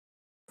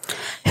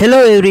Hello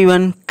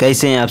everyone,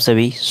 कैसे हैं आप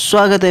सभी।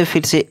 स्वागत है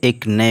फिर से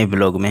एक नए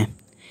ब्लॉग में।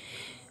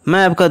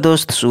 मैं आपका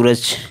दोस्त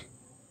सूरज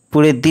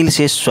पूरे दिल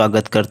से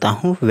स्वागत करता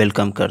हूं,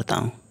 वेलकम करता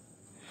हूं।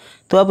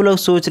 तो आप लोग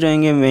सोच रहे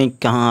होंगे मैं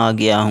कहां आ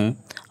गया हूं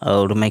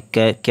और मैं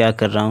क्या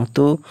कर रहा हूं।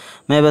 तो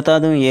मैं बता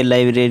दूं, ये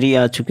लाइब्रेरी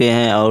आ चुके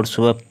हैं और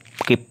सुबह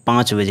के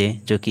 5 बजे,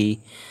 जो कि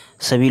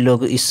सभी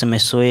लोग इस समय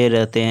सोए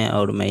रहते हैं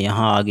और मैं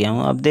यहाँ आ गया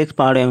हूँ। आप देख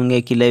पा रहे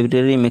होंगे कि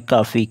लाइब्रेरी में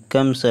काफ़ी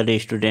कम सारे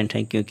स्टूडेंट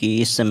हैं, क्योंकि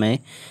इस समय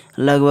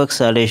लगभग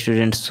सारे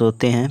स्टूडेंट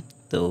सोते हैं,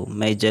 तो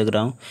मैं जग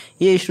रहा हूँ।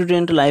 ये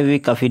स्टूडेंट लाइफ भी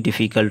काफ़ी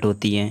डिफ़िकल्ट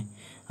होती है।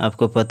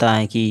 आपको पता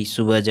है कि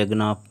सुबह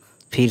जगना,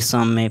 फिर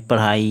शाम में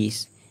पढ़ाई,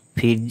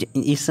 फिर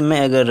इस समय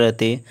अगर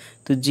रहते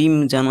तो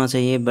जिम जाना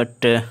चाहिए,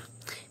 बट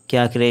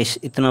क्या करें,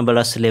 इतना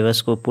बड़ा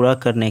सिलेबस को पूरा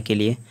करने के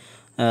लिए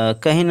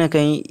कहीं ना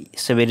कहीं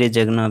सवेरे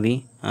जगना भी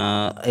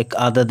एक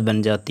आदत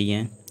बन जाती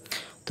है।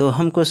 तो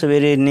हमको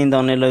सवेरे नींद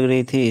आने लग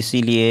रही थी,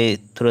 इसीलिए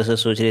थोड़ा सा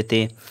सोच रहे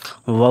थे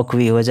वॉक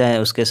भी हो जाए,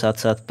 उसके साथ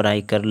साथ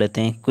पढ़ाई कर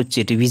लेते हैं, कुछ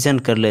रिवीजन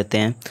कर लेते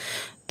हैं।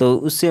 तो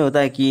उससे होता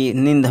है कि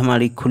नींद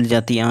हमारी खुल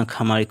जाती है, आँख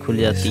हमारी खुल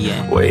जाती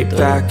है।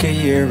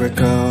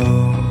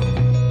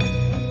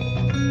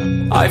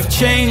 I've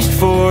changed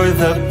for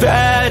the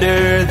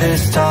better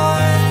this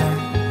time.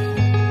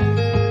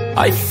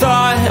 I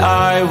thought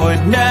I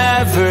would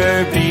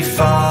never be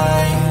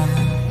fine.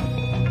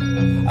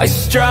 I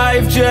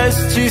strive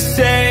just to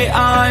say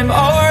I'm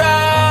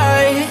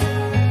alright.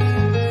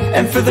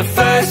 And for the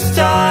first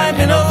time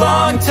in a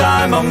long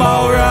time I'm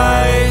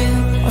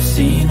alright. I've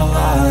seen a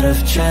lot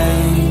of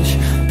change,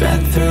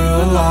 been through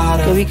a lot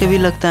of... कभी कभी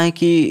लगता है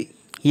कि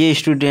ये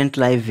student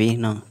life भी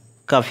ना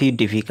काफ़ी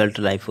difficult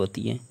life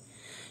होती है।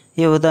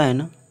 ये होता है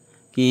ना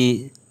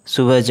कि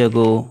सुबह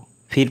जगो,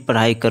 फिर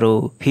पढ़ाई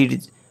करो, फिर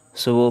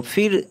सो,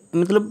 फिर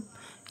मतलब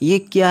ये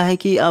क्या है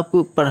कि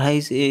आपको पढ़ाई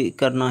से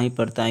करना ही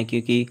पड़ता है,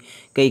 क्योंकि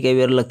कई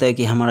बार लगता है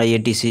कि हमारा ये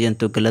डिसीजन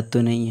तो गलत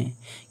तो नहीं है।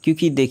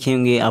 क्योंकि देखे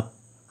होंगे आप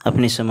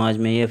अपने समाज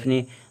में या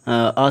अपने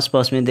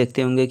आसपास में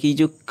देखते होंगे कि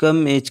जो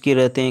कम एज के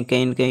रहते हैं,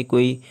 कहीं न कहीं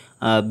कोई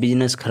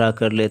बिजनेस खड़ा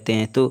कर लेते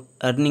हैं, तो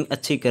अर्निंग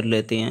अच्छी कर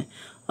लेते हैं।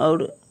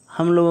 और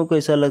हम लोगों को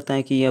ऐसा लगता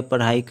है कि यह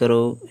पढ़ाई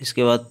करो,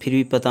 इसके बाद फिर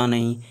भी पता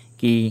नहीं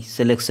कि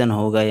सिलेक्शन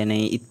होगा या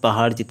नहीं।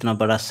 पहाड़ जितना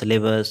बड़ा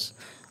सिलेबस,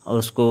 और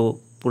उसको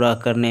पूरा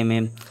करने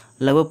में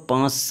लगभग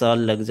 5 साल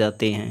लग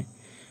जाते हैं।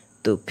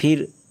 तो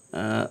फिर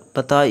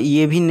पता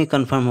ये भी नहीं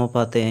कंफर्म हो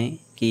पाते हैं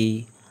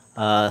कि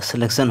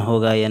सिलेक्शन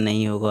होगा या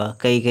नहीं होगा।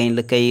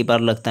 कई बार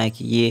लगता है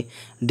कि ये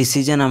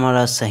डिसीजन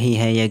हमारा सही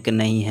है या कि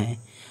नहीं है।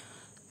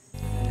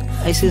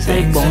 ऐसे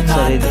सारे बहुत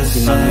सारे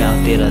दिमाग में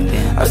आते रहते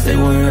हैं।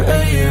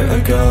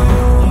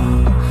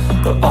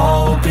 But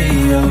all will be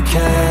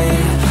okay.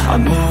 I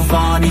move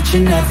on each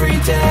and every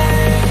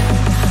day.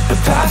 The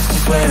past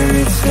is where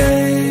it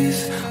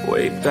stays.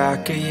 Way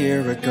back a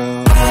year ago.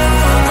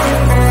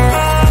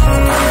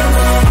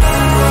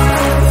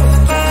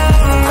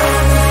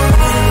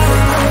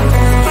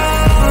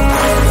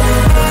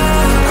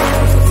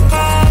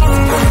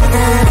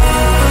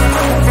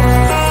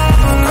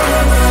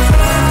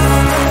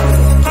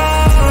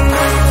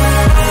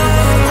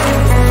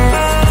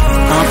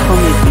 आँखों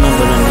में इतना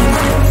बड़ा नहीं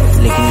है,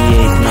 लेकिन ये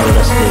इतना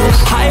बड़ा सिलेबस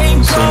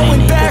सोने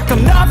नहीं देते।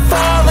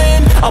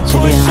 I'll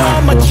push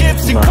all my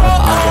chips and go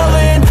all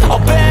in. I'll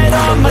bet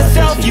on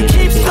myself, you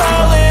keep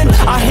stalling.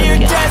 I hear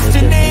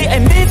destiny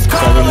and it's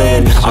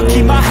calling. I'll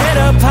keep my head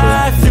up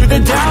high through the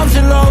downs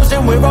and lows,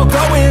 and we're all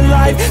going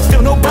live.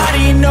 Still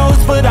nobody knows,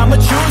 but I'ma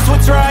choose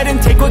what's right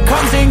and take what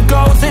comes and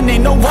goes. And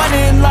ain't no one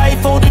in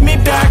life holding me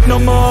back no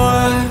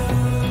more.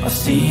 I've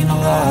seen a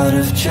lot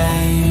of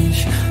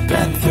change,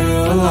 been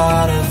through a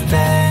lot of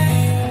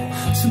pain.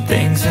 Some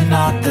things are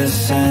not the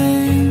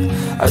same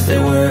as they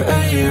were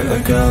a year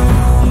ago.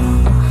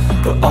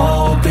 But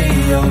all will be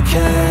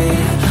okay.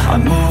 I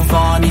move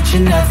on each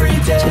and every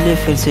day. चलिए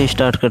फिर से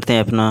start करते हैं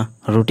अपना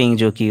routine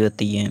जो की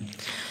होती है।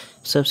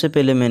 सबसे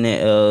पहले मैंने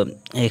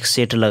एक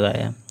सेट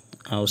लगाया,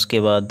 उसके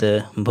बाद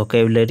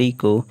वोकेबलरी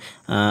को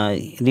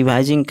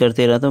रिवाइजिंग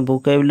करते रहता हूँ।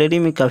 वोकेबलरी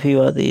में काफ़ी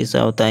बात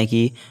ऐसा होता है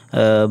कि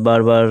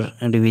बार बार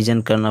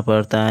रिवीजन करना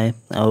पड़ता है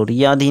और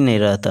याद ही नहीं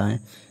रहता है।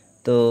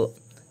 तो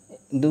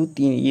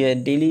 2-3 ये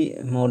डेली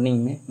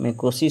मॉर्निंग में मैं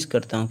कोशिश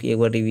करता हूँ कि एक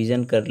बार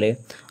रिवीजन कर ले।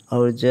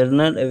 और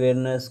जर्नल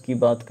अवेयरनेस की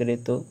बात करें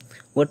तो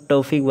वो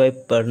टॉपिक वाइज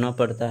पढ़ना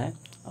पड़ता है,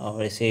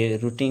 और ऐसे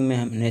रूटीन में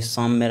हमने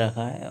शाम में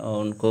रखा है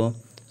और उनको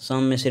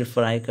शाम में सिर्फ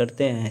पढ़ाई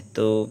करते हैं।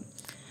 तो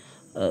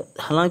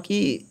हालांकि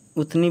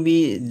उतनी भी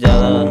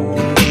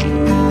ज़्यादा